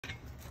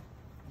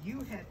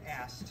You had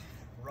asked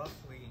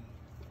roughly,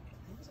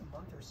 it was a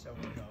month or so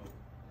ago,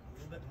 a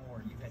little bit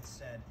more, you had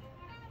said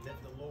that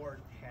the Lord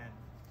had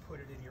put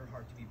it in your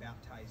heart to be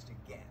baptized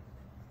again,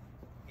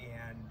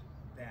 and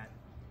that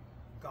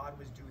God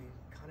was doing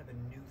kind of a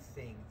new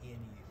thing in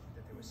you,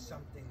 that there was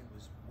something that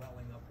was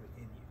welling up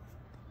within you.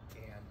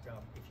 And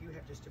if you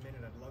have just a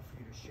minute, I'd love for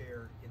you to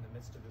share in the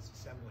midst of this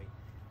assembly,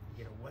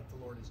 you know, what the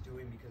Lord is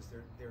doing, because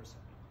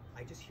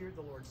I just hear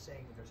the Lord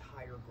saying that there's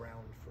higher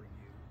ground for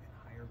you and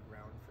higher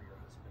ground for your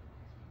husband.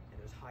 And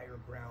there's higher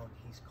ground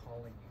He's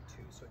calling you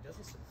to. So it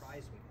doesn't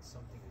surprise me that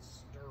something is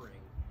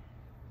stirring,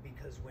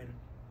 because when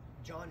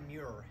John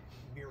Muir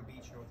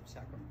Beach, north of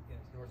San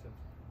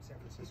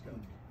Francisco,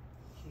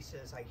 he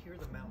says, I hear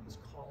the mountains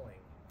calling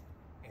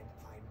and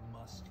I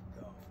must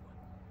go.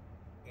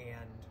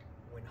 And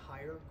when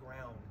higher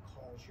ground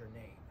calls your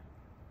name,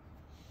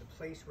 the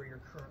place where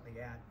you're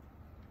currently at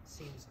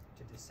seems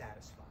to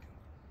dissatisfy.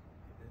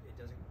 It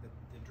doesn't. The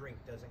drink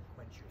doesn't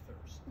quench your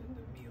thirst.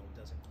 The meal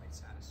doesn't quite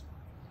satisfy.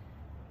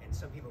 And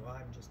some people, well,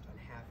 I'm just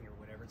unhappy or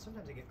whatever. And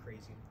sometimes I get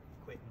crazy and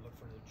quit and look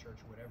for another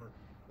church or whatever.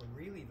 When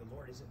really the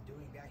Lord isn't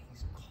doing that.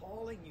 He's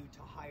calling you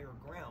to higher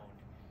ground.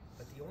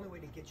 But the only way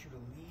to get you to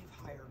leave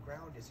higher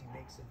ground is He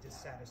makes a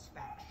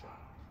dissatisfaction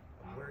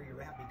of where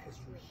you're at, because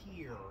you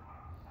hear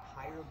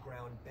higher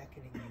ground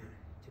beckoning you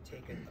to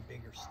take a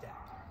bigger step.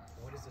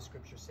 And what does the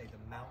scripture say? The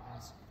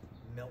mountains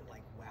melt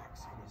like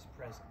wax in His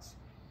presence.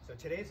 So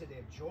today's a day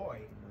of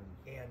joy,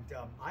 and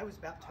I was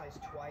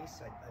baptized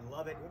twice. I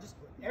love it. We'll just,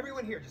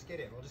 everyone here, just get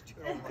in. We'll just do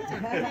it all.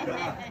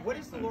 What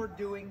is the Lord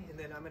doing? And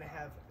then I'm going to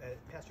have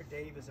Pastor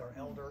Dave as our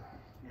elder,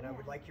 and I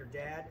would like your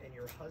dad and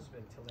your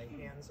husband to lay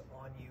hands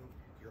on you.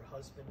 Your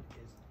husband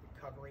is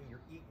covering,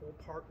 your equal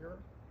partner,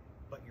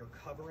 but you're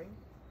covering,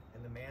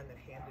 and the man that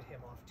handed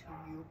him off to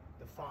you,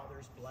 the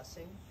Father's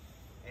blessing.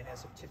 And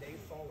as of today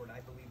forward,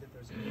 I believe that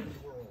there's a new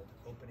world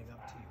opening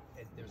up to you.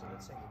 And there's an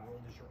old saying, the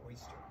world is your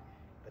oyster.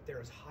 But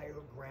there is higher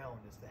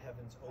ground as the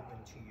heavens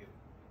open to you.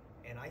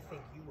 And I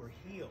think you were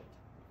healed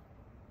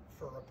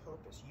for a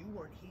purpose. You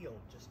weren't healed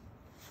just,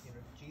 you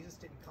know, Jesus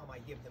didn't come, I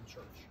give them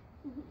church.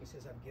 He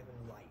says, I've given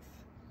life.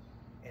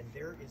 And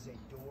there is a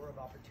door of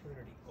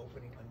opportunity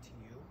opening unto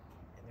you,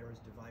 and there is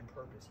divine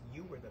purpose.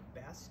 You were the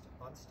best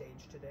on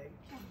stage today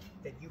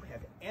that you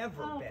have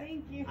ever been.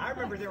 Thank you. I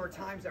remember there were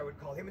times I would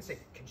call him and say,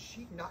 can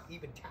she not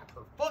even tap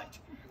her foot?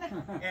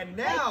 And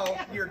now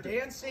you're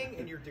dancing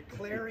and you're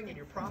declaring and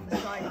you're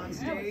prophesying on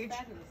stage,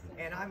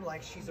 and I'm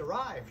like, she's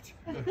arrived.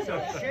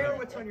 So share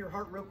what's on your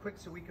heart real quick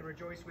so we can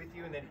rejoice with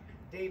you, and then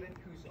David,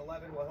 who's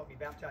 11, will help me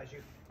baptize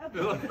you.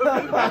 11 and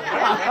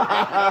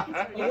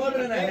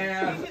a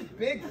half. He's just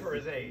big for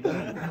his age.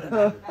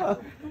 So,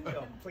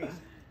 please.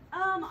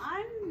 I'm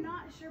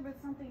not sure, but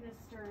something is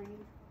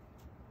stirring.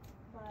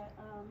 But,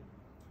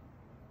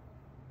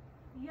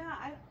 yeah,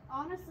 I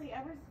honestly,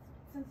 ever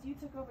since you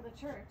took over the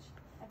church,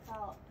 I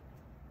felt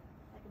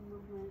like a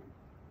movement,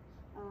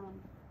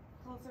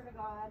 closer to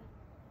God.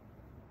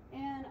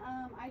 And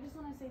I just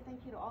want to say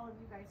thank you to all of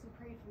you guys who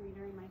prayed for me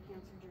during my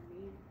cancer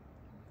journey.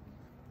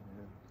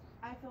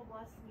 I feel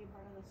blessed to be a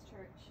part of this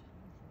church,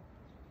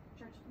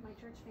 my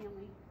church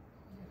family.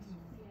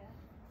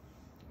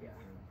 Yeah,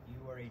 you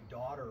are a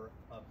daughter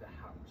of the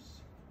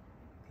house,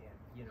 and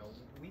you know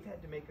we've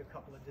had to make a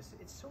couple of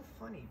decisions. It's so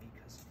funny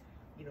because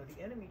you know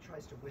the enemy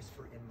tries to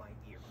whisper in my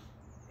ear,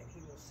 and he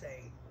will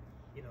say,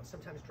 you know,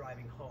 sometimes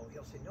driving home,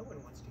 he'll say, "No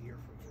one wants to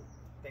hear from you.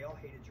 They all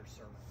hated your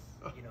sermon."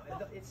 You know, and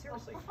it's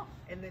seriously.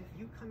 And then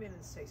you come in and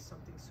say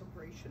something so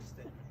gracious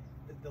that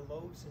the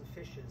loaves and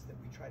fishes that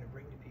we try to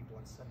bring to people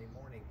on Sunday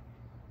morning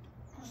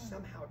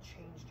somehow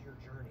changed your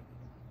journey.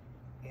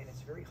 And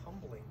it's very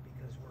humbling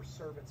because we're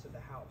servants of the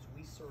house.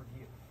 We serve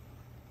you.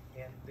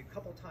 And the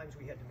couple times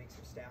we had to make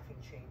some staffing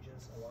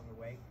changes along the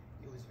way,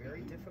 it was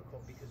very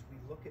difficult because we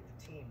look at the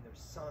team, they're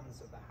sons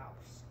of the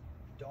house,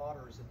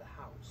 daughters of the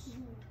house.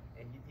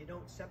 And you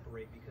don't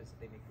separate because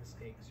they make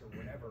mistakes or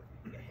whatever.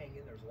 You hang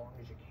in there as long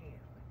as you can.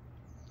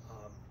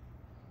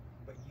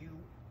 But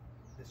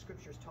the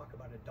scriptures talk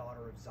about a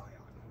daughter of Zion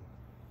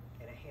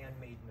and a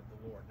handmaiden of the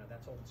Lord. Now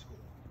that's old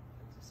school.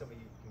 Some of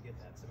you can get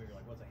that. Some of you are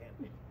like, what's a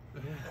handmaiden?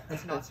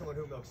 It's not someone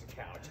who milks a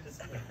cow.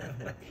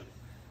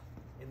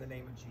 In the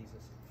name of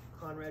Jesus.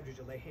 Conrad, would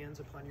you lay hands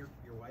upon your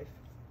wife?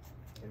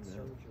 And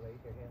sir, would you lay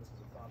your hands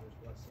as a father's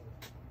blessing?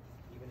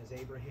 Even as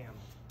Abraham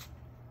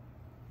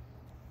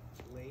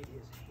laid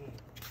his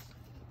hands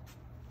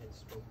and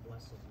spoke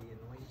blessing, the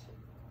anointing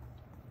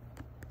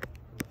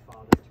from the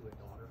father to a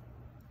daughter,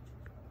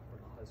 from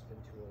a husband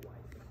to a wife.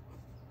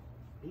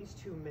 These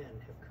two men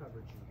have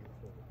covered you your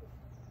whole life.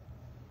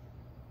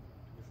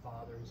 Your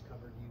father has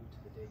covered you to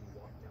the day you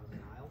walk down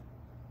the aisle.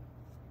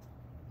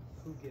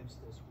 Who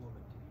gives this woman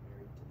to be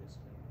married to this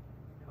man,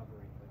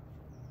 covering them?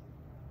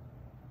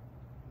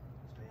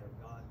 This man of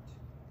God,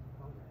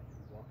 Conrad,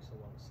 who walks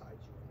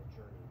alongside you on the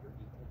journey, your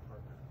equal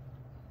partner.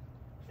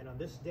 And on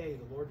this day,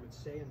 the Lord would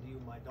say unto you,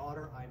 my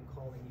daughter, I am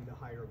calling you to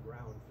higher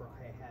ground, for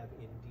I have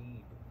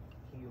indeed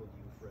healed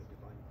you for a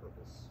divine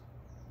purpose.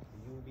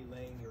 You will be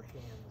laying your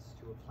hands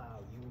to a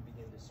plow. You will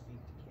begin to speak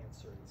to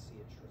cancer and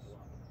see it shrivel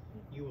up.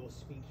 You You will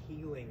speak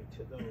healing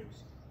to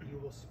those. You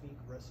will speak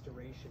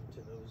restoration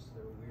to those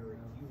that are weary.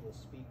 You will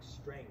speak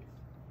strength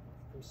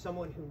from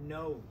someone who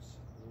knows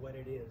what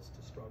it is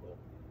to struggle,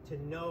 to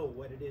know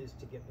what it is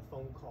to get the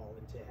phone call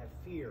and to have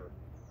fear.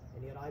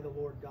 And yet I, the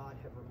Lord God,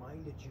 have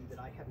reminded you that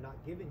I have not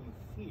given you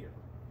fear,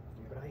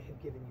 but I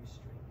have given you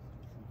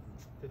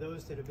strength. For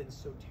those that have been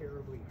so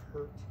terribly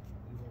hurt,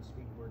 you will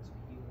speak words of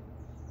healing.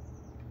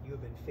 You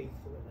have been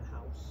faithful in the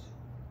house,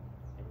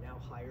 and now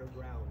higher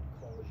ground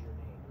calls your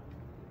name.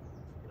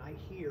 And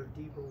I hear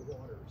deeper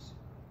waters.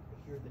 I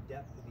hear the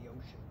depth of the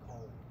ocean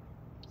calling,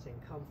 saying,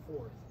 come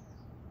forth,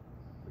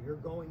 for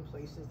you're going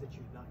places that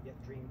you've not yet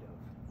dreamed of.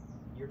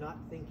 You're not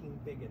thinking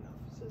big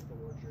enough, says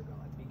the Lord your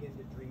God. Begin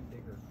to dream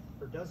bigger.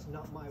 For does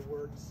not my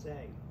word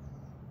say,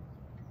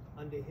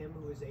 unto him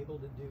who is able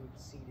to do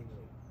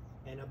exceedingly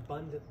and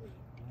abundantly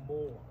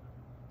more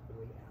than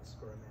we ask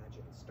or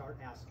imagine. Start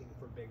asking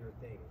for bigger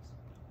things.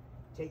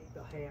 Take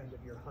the hand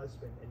of your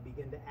husband and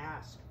begin to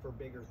ask for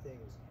bigger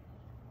things.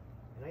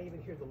 And I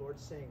even hear the Lord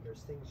saying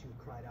there's things you've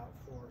cried out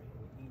for in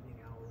the evening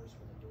hours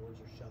when the doors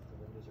are shut,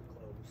 the windows are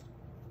closed,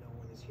 no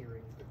one is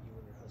hearing but you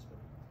and your husband.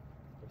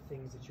 There are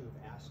things that you have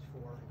asked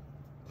for,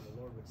 and the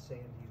Lord would say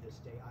unto you this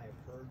day, I have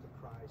heard the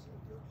cries of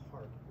your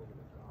heart, woman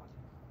of God.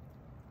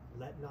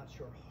 Let not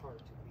your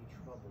heart be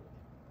troubled,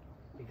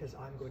 because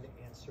I'm going to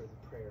answer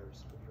the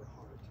prayers of your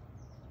heart.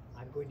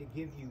 I'm going to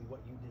give you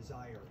what you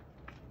desire.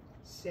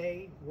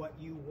 Say what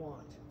you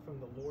want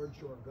from the Lord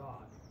your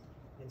God,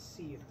 and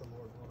see if the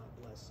Lord will not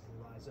bless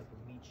and rise up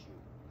and meet you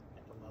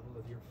at the level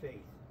of your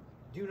faith.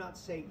 Do not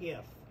say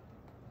if,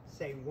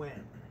 say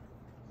when.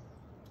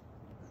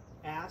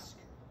 Ask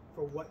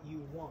for what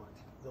you want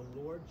the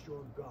Lord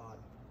your God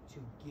to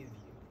give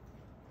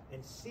you,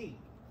 and see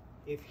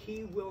if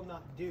he will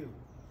not do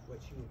what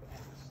you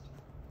have asked,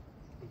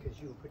 because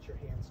you have put your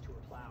hands to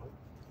a plow.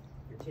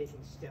 You're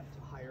taking step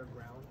to higher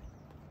ground.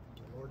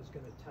 The Lord is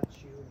going to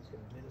touch you, and he's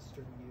going to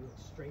minister to you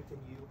and strengthen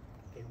you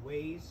in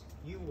ways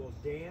you will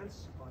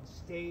dance on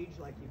stage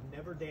like you've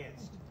never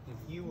danced.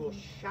 You will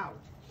shout,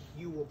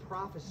 you will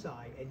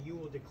prophesy, and you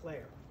will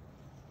declare.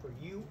 For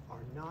you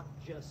are not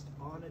just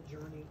on a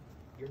journey,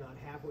 you're not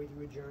halfway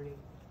through a journey,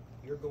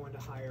 you're going to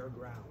higher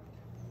ground.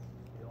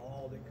 And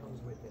all that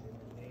comes with it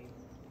in the name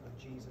of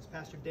Jesus.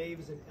 Pastor Dave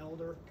is an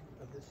elder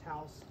of this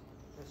house.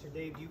 Pastor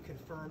Dave, you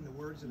confirm the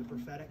words of the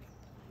prophetic?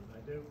 I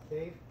do.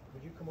 Dave,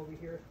 would you come over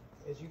here?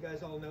 As you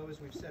guys all know, as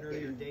we've said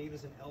earlier, Dave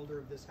is an elder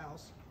of this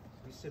house.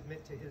 We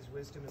submit to his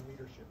wisdom and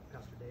leadership.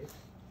 Pastor Dave.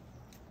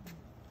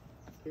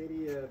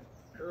 Katie,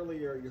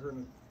 earlier you heard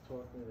me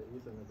talking to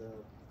Ethan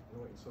about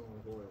anointing someone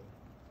with oil.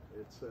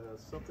 It's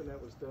something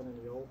that was done in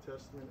the Old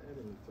Testament and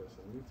the New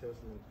Testament. The New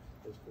Testament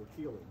is for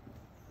healing.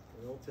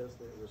 In the Old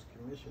Testament, it was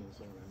commissioning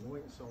someone,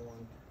 anointing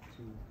someone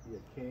to be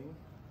a king,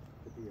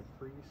 to be a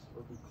priest,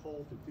 or be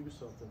called to do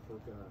something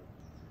for God.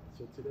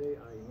 So today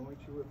I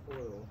anoint you with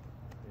oil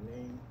in the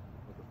name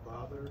of the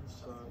Father,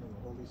 Son, and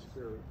the Holy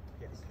Spirit.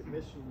 Yes. To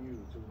commission you,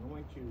 to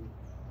anoint you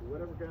to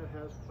whatever God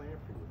has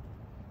planned for you.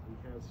 He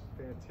has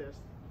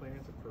fantastic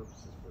plans and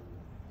purposes for you.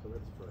 So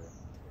let's pray.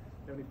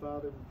 Heavenly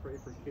Father, we pray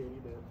for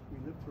Katie that we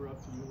lift her up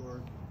to you,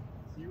 Lord.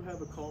 You have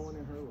a calling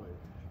in her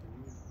life.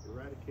 You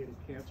eradicated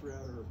cancer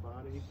out of her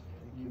body.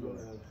 You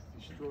have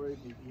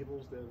destroyed the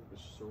evils that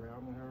were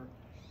surrounding her,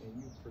 and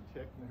you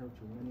protecting her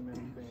through many,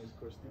 many things,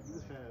 because you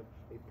have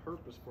a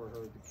purpose for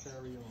her to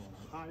carry on,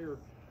 a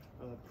higher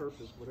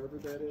purpose, whatever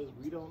that is,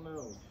 we don't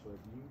know, but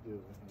you do,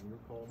 and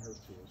you're calling her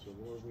to it. So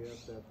Lord, we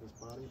ask that this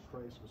body of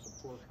Christ will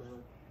support her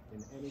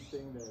in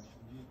anything that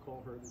you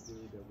call her to do,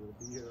 that will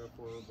be here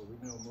for her. But we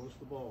know most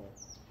of all,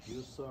 your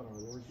Son,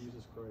 our Lord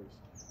Jesus Christ,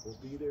 will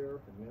be there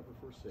and never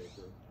forsake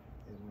her,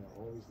 and will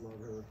always love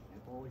her and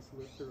always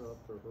lift her up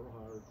for her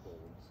higher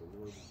calling. So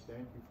Lord, we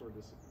thank you for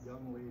this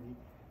young lady.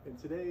 And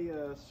today,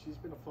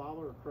 she's been a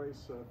follower of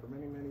Christ for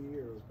many, many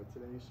years, but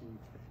today she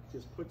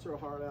just puts her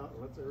heart out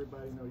and lets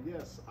everybody know,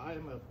 yes, I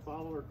am a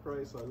follower of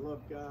Christ, I love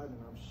God, and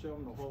I'm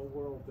showing the whole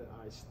world that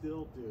I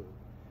still do.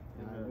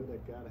 And I know that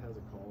God has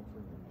a call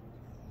for me.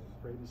 I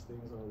pray these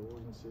things, our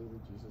Lord and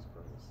Savior, Jesus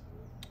Christ.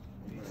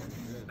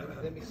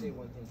 Let me say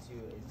one thing too,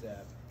 is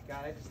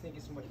God, I just thank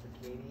you so much for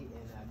Katie,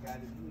 and God,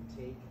 if you would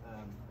take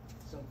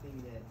something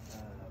that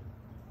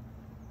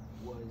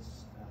was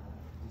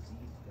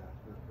diseased, God,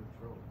 her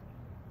throat,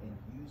 and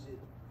use it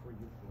for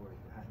your glory,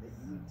 God, that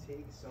you would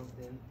take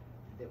something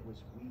that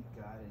was weak,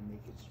 God, and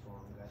make it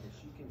strong, God, that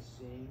she can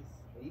sing,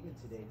 and even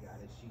today, God,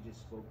 as she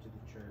just spoke to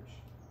the church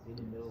in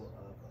the middle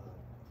of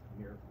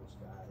miracles,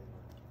 God, and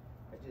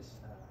I just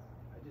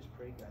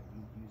pray, God,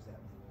 you'd use that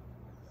more,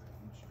 God,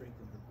 you'd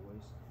strengthen her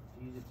voice,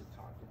 use it to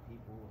talk to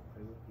people, and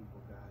pray with people,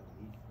 God, and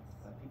lead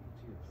people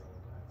to your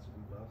throne, God, so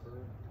we love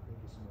her, thank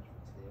you so much for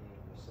today,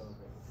 and we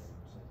celebrate with her,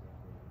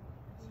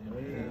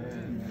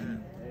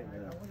 Amen.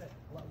 Amen. I want to,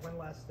 one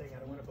last thing,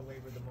 I don't want to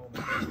belabor the moment,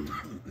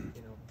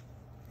 you know,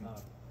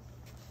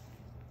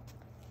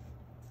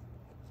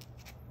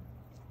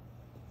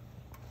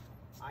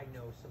 I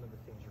know some of the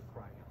things you're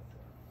crying out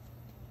for.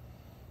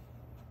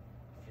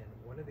 And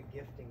one of of the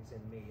giftings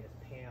in me, as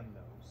Pam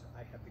knows,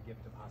 I have the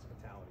gift of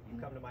hospitality. You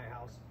come to my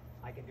house,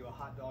 I can do a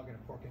hot dog and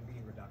a pork and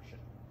bean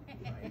reduction.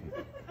 Right?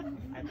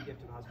 I have the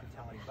gift of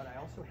hospitality, but I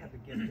also have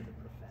the gift of the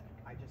prophetic.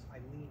 I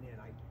lean in.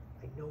 I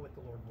know what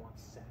the Lord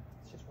wants said.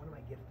 It's just one of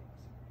my giftings.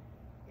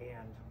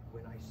 And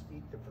when I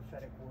speak the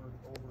prophetic word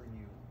over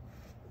you,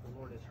 the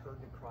Lord has heard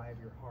the cry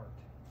of your heart.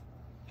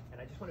 And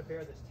I just want to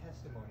bear this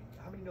testimony.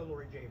 How many know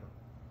Lori Javer?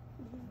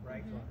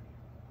 Right?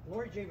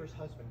 Lori Javer's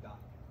husband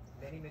died.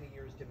 Many, many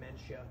years,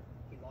 dementia.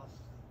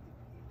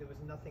 There was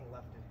nothing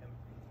left of him.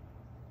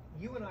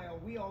 You and I,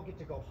 we all get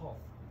to go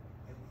home.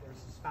 And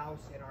there's a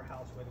spouse in our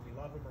house, whether we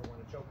love him or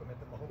want to choke him at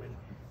the moment.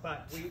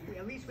 But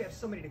at least we have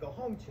somebody to go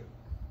home to.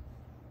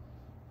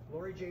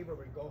 Lori Javer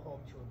would go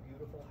home to a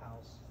beautiful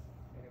house,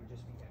 and it would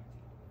just be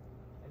empty.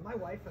 And my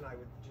wife and I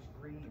would just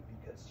grieve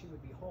because she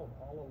would be home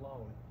all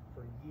alone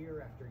for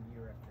year after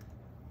year after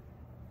year.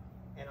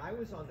 And I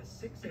was on the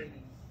 680,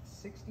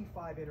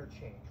 65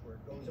 interchange where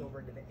it goes over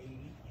into the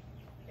 80,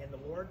 and the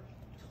Lord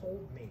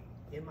told me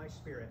in my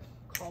spirit,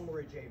 call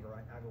Lori Javer,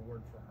 I have a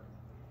word for her.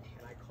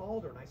 And I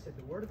called her and I said,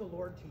 the word of the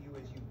Lord to you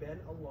is you've been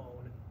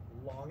alone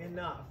long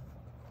enough.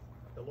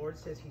 The Lord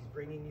says he's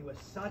bringing you a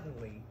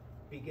suddenly.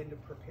 Begin to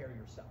prepare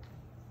yourself,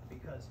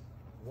 because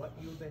what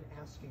you've been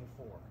asking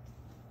for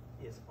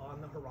is on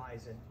the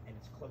horizon and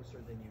it's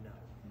closer than you know.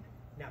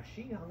 Now,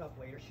 she hung up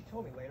later. She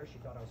told me later she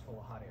thought I was full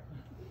of hot air,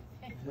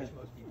 which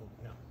most people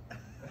know.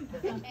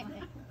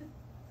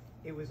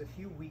 It was a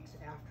few weeks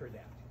after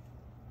that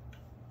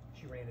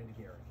she ran into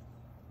Gary.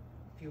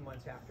 A few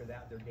months after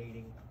that, they're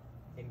dating,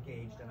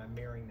 engaged, and I'm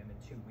marrying them in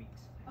 2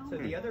 weeks. So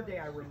the other day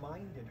I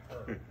reminded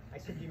her, I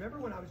said, do you remember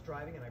when I was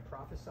driving and I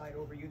prophesied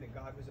over you that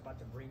God was about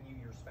to bring you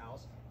your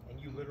spouse,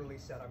 and you literally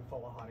said, I'm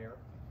full of hot air?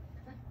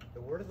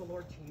 The word of the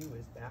Lord to you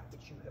is that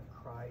which you have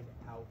cried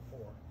out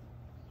for.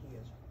 He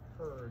has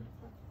heard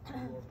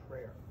your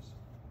prayers.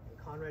 And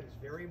Conrad, is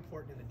very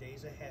important in the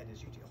days ahead,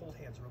 as you hold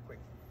hands real quick,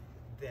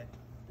 that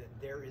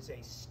there is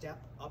a step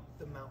up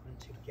the mountain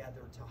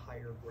together to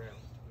higher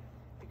ground.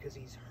 Because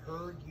he's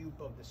heard you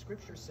both. The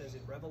scripture says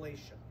in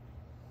Revelation,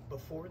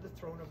 before the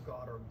throne of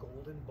God are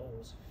golden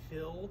bowls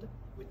filled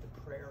with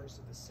the prayers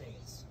of the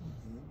saints.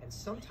 And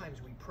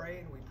sometimes we pray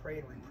and we pray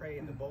and we pray,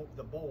 and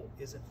the bowl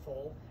isn't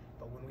full.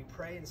 But when we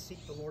pray and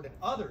seek the Lord and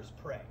others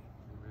pray,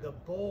 the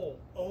bowl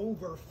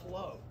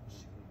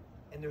overflows.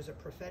 And there's a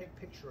prophetic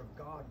picture of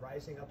God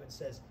rising up and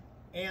says,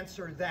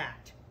 answer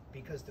that,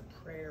 because the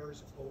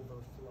prayers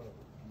overflow.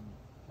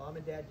 Mom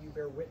and Dad, do you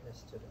bear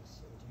witness to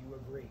this? And do you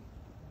agree?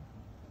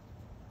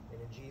 And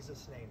in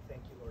Jesus' name,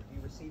 thank you, Lord. Do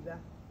you receive that?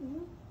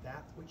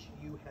 That which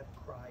you have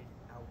cried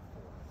out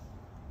for.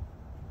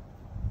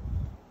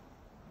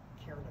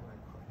 Karen and I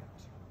cried out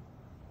to.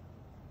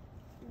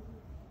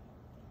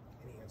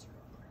 And he answered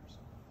our prayers.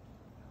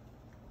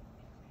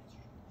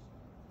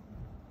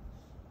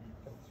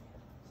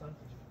 Son,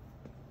 would you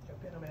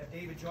jump in? I'm going to have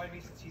David join me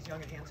since he's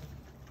young and handsome.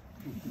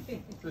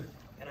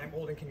 And I'm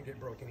old and can get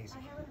broken easy.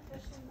 I haven't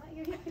officially met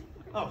you yet.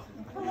 Oh.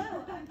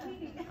 Hello, I'm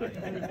Katie.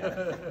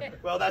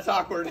 Well, that's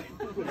awkward. I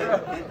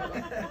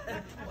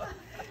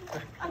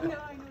know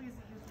he's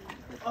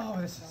a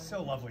Oh, this is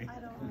so lovely. I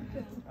don't want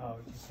to. Oh,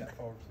 just step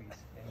forward, please.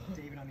 And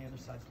David on the other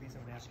side, please.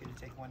 I'm going to ask you to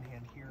take one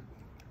hand here.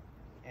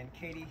 And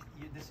Katie,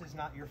 this is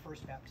not your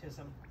first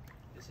baptism.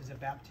 This is a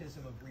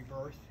baptism of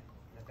rebirth,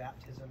 a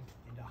baptism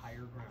into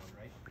higher ground,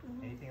 right?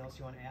 Anything else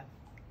you want to add?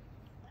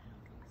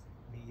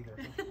 Me either.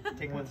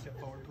 Take one step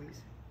forward,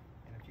 please.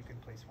 And if you can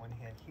place one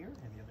hand here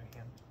and the other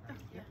hand right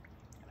here.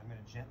 And I'm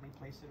going to gently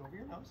place it over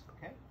your nose,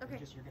 okay?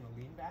 Okay. And you're going to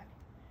lean back.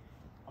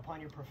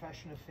 Upon your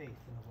profession of faith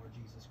in the Lord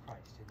Jesus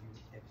Christ, as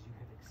you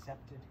have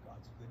accepted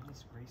God's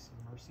goodness, grace, and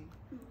mercy,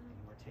 and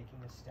you are taking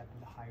a step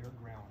into higher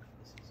ground.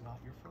 This is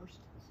not your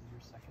first, this is your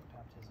second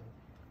baptism.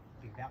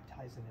 Be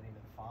baptized in the name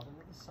of the Father,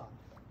 and of the Son,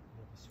 and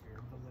of the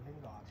Spirit of the living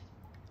God.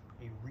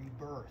 A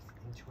rebirth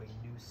into a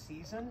new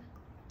season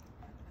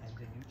and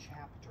a new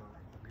chapter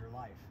of your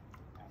life.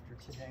 After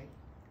today,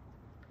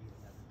 you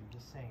will never be the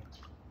same.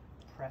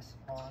 Press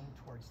on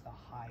towards the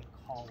high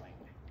calling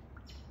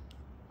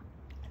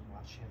and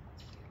watch him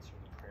answer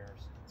the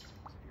prayers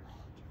of your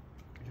heart.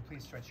 Would you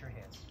please stretch your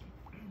hands?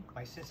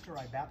 My sister,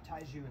 I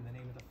baptize you in the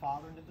name of the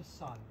Father, and of the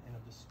Son, and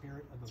of the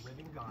Spirit of the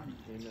living God.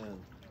 Amen.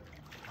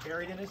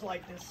 Buried in his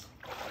likeness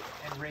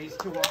and raised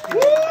to walk in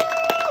his life.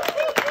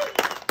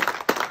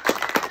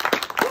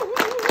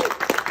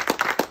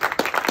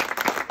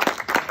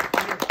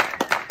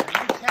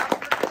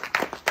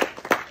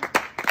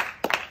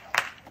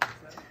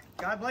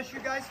 God bless you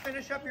guys.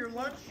 Finish up your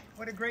lunch.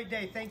 What a great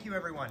day. Thank you,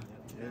 everyone.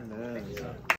 Amen.